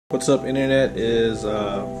What's up, internet? Is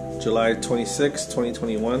July 26,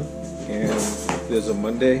 2021, and it is a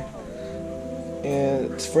Monday,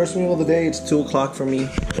 and it's first meal of the day. It's 2 o'clock for me.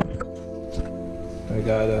 I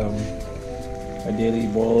got my daily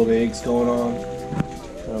boiled eggs going on.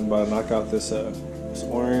 I'm about to knock out this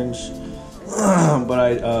orange, but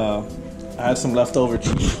I had some leftover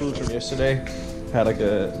cheat food from yesterday. I had like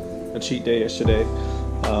a cheat day yesterday.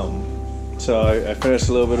 So I finished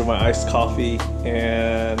a little bit of my iced coffee,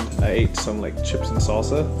 and I ate some like chips and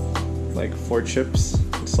salsa, like 4 chips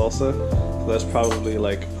and salsa. So that's probably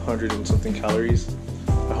like 100 and something calories.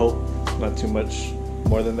 I hope not too much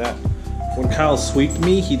more than that. When Kyle sweeped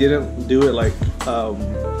me, he didn't do it like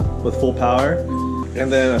with full power,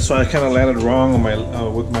 and then so I kind of landed wrong on my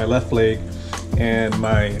with my left leg, and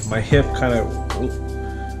my hip kind of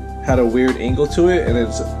had a weird angle to it, and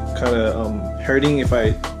it's kind of hurting if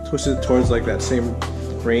I twist it towards like that same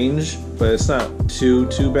range, but it's not too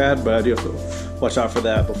bad. But I do have to watch out for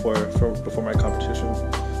that before my competition.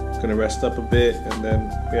 I'm gonna rest up a bit, and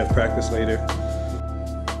then we have practice later.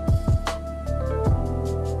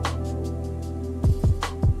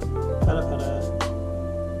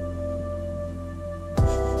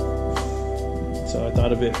 So I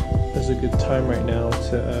thought of it as a good time right now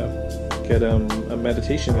to get a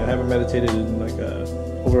meditation. I haven't meditated in like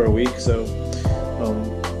over a week, so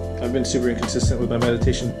I've been super inconsistent with my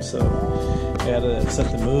meditation, so I had to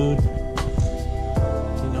set the mood.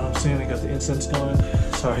 You know what I'm saying? I got the incense going.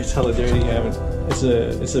 Sorry, it's hella dirty. I haven't. It's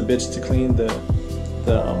a bitch to clean the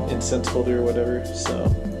incense holder or whatever. So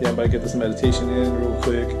yeah, I'm about to get this meditation in real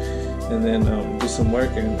quick, and then do some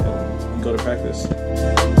work and go to practice.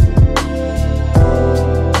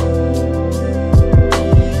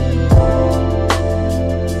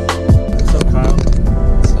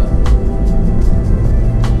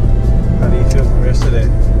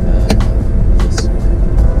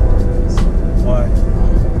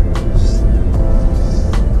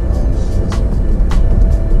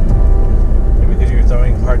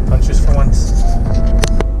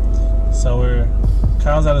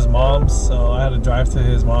 Kyle's at his mom's, so I had to drive to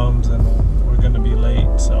his mom's, and we're gonna be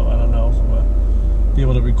late, so I don't know if I'm gonna be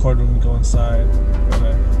able to record when we go inside.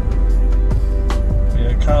 But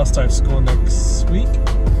yeah, Kyle starts school next week.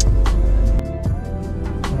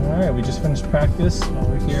 Alright, we just finished practice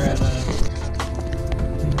over here at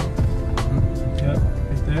yep,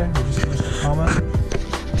 right there. We just finished the comma.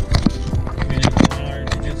 We did 1 hour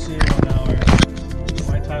Jiu Jitsu, 1 hour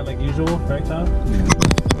Muay Thai like usual, right, Kyle? Yeah.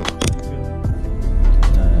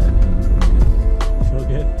 Feel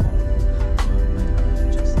good?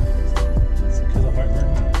 Just because of heartburn.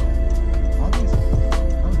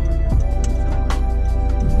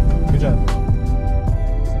 Good job.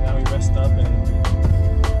 So now we rest up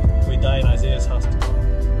and we die in Isaiah's house tomorrow.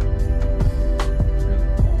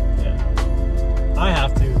 Yeah. I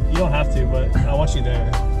have to. You don't have to, but I want you there.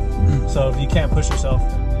 So if you can't push yourself,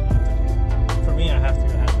 then you know, it's okay. For me, I have to.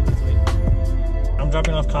 It's late. I'm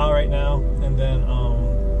dropping off Kyle right now, and then I'm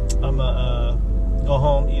go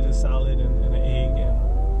home, eat a salad and an egg,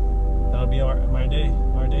 and that'll be my day.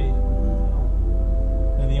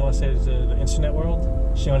 Anything you want to say to the internet world?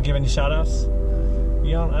 She want to give any shout outs?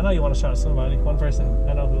 I know you want to shout out somebody. One person.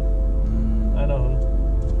 I know who.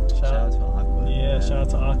 Shout out to Aqua. Yeah, shout out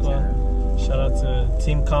to Aqua. Shout out to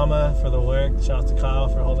Team Kama for the work. Shout out to Kyle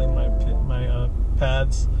for holding my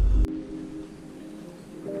pads.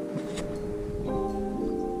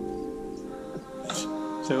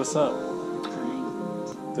 Say what's up.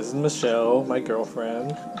 This is Michelle, my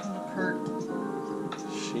girlfriend. Kurt.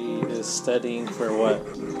 She is studying for what?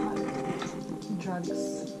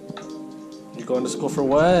 Drugs. You're going to school for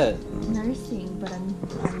what? Nursing, but I'm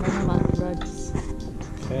learning about drugs.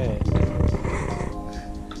 Okay.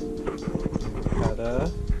 Pada.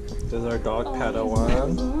 There's our dog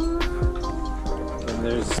Padawan. And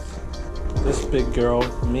there's this big girl,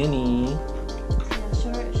 Minnie.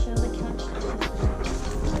 Show the couch.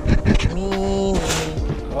 Minnie.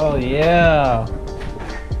 Oh yeah.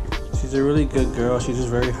 She's a really good girl. She's just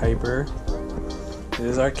very hyper. This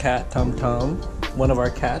is our cat, Tum Tum. One of our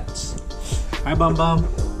cats. Hi, Bum Bum.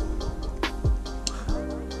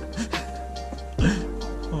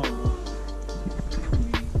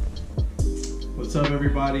 What's up,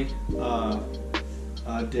 everybody?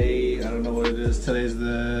 Day, I don't know what it is. Today's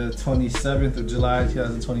the 27th of July,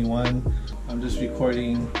 2021. I'm just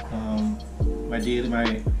recording my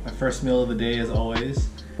first meal of the day, as always.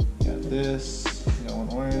 Got this. Got 1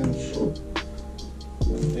 orange,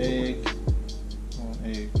 1 egg,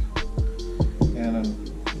 and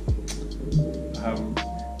I have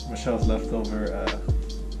Michelle's leftover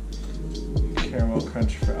caramel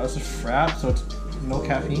crunch. I was a frap, so it's No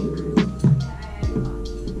caffeine?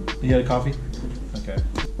 You got a coffee? Okay.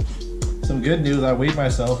 Some good news, I weighed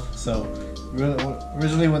myself. So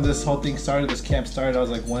originally when this whole thing started, this camp started, I was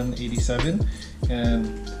like 187.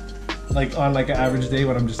 And like on like an average day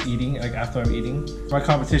when I'm just eating, like after I'm eating. For my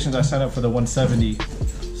competitions, I signed up for the 170.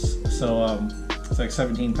 So it's like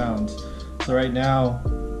 17 pounds. So right now,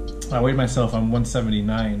 I weighed myself, I'm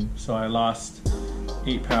 179. So I lost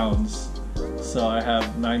 8 pounds. So I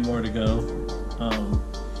have 9 more to go.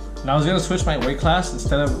 And I was gonna switch my weight class.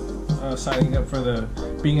 Instead of signing up for the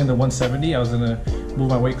being in the 170, I was gonna move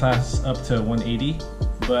my weight class up to 180.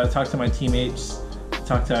 But I talked to my teammates,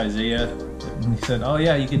 talked to Isaiah, and he said, "Oh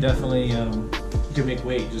yeah, you could definitely you can make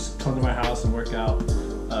weight. Just come to my house and work out."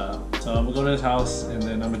 So I'm gonna go to his house and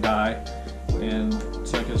then I'm gonna die, and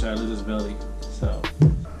so I can try to lose his belly. So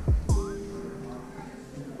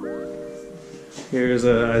here's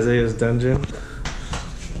Isaiah's dungeon.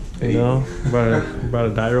 You know, about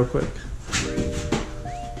to die real quick.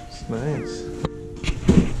 It's nice.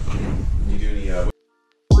 You do any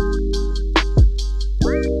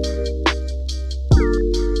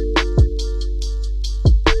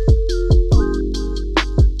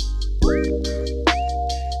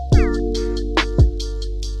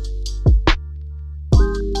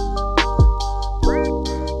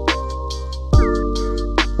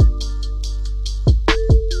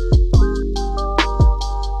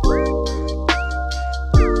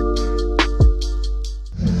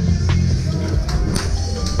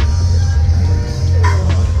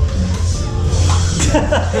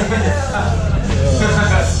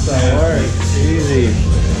That works. Easy.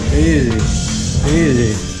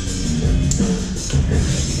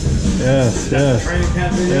 Yes.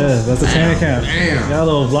 Yeah, that's a training camp. Damn. Got a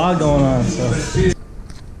little vlog going on. So.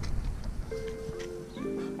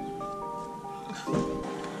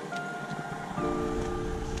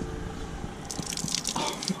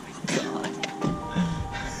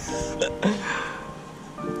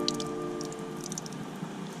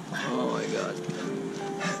 Oh my god.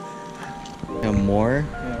 And more?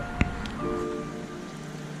 Yeah.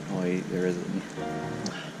 Oh wait, there isn't.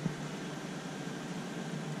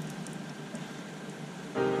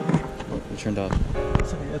 Oh, it turned off.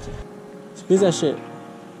 That's okay, that's okay. Squeeze that shit.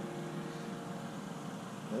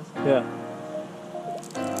 Yeah.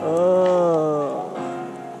 Oh.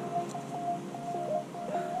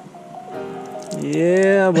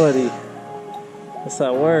 Yeah, buddy. What's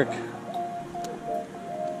that work?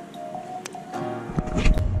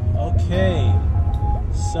 Okay.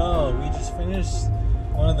 So, we just finished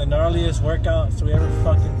one of the gnarliest workouts we ever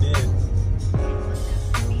fucking did.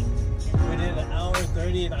 We did an hour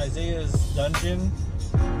 30 in Isaiah's dungeon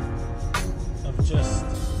of just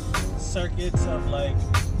circuits of like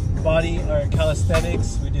body or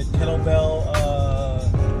calisthenics. We did kettlebell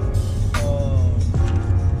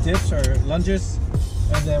dips or lunges,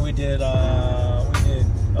 and then we did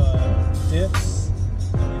dips,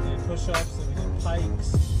 and we did push-ups, and we did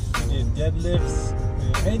pikes, we did deadlifts, we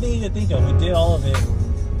did anything you could think of. We did all of it.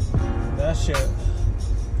 That shit.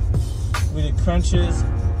 We did crunches.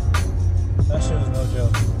 That shit was no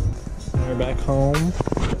joke. We're back home.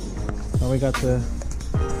 Now we got the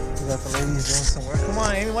ladies doing some work. Come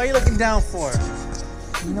on, Amy, what are you looking down for?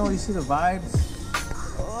 You know, you see the vibes?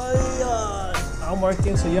 Oh yeah. I'm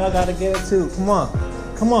working, so y'all gotta get it too. Come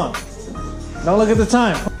on. Don't look at the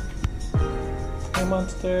time. Hey,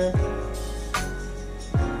 monster.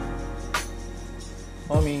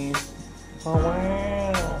 Mommy. Oh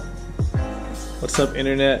wow. What's up,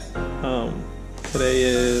 internet? Today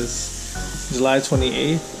is July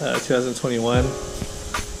 28th, 2021.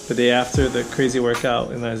 The day after the crazy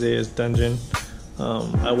workout in Isaiah's dungeon.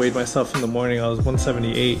 I weighed myself in the morning. I was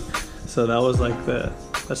 178, so that was like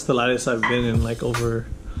that's the lightest I've been in like over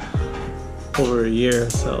a year,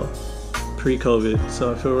 so pre-COVID.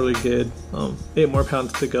 So I feel really good. 8 more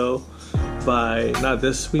pounds to go by not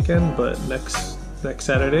this weekend, but next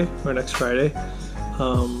Saturday or next Friday.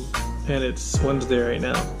 And it's Wednesday right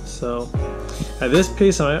now. So at this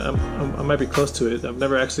pace, I might be close to it. I've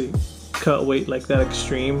never actually cut weight like that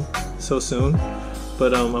extreme so soon,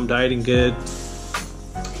 but I'm dieting good.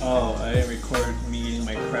 Oh, I didn't record me eating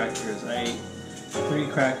my crackers. I ate 3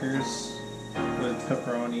 crackers with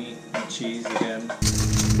pepperoni and cheese again.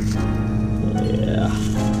 Yeah,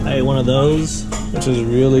 I ate one of those, which is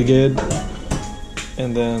really good.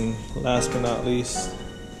 And then last but not least,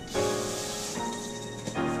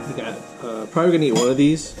 we got probably gonna eat one of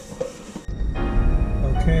these.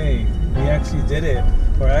 Okay, we actually did it.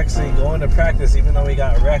 We're actually going to practice, even though we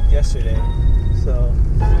got wrecked yesterday. So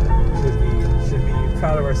should be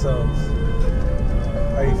proud of ourselves.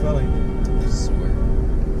 How are you feeling?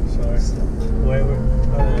 Sore. Sore. Where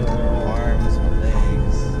Arms,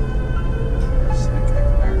 legs.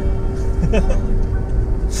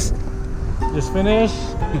 just finished?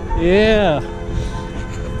 Yeah.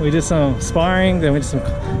 We did some sparring, then we did some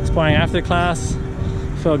sparring after class.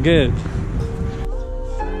 Felt good.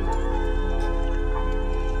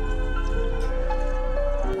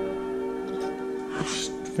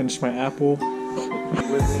 Just finished my apple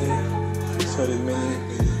with me. So did Minnie.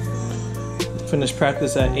 Finished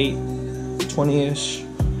practice at 8:20ish.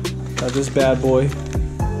 Got this bad boy.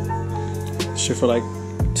 Shit for like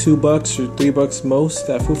 $2 or $3 most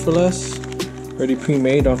at Food for Less. Already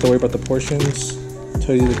pre-made, don't have to worry about the portions.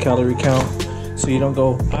 Tell you the calorie count. So you don't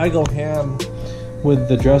go, I go ham with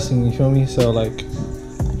the dressing, you feel me? So like,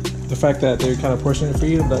 the fact that they're kind of portioning it for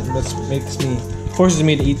you, that forces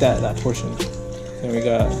me to eat that portion. Then we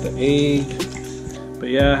got the egg. But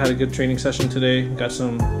yeah, I had a good training session today. Got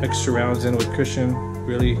some extra rounds in with Christian.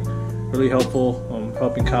 Really helpful.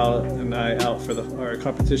 Helping Kyle and I out for our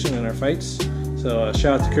competition and our fights. So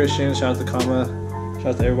shout out to Christian, shout out to Kama, shout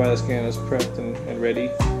out to everybody that's getting us prepped and ready.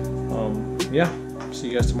 Yeah, see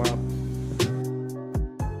you guys tomorrow.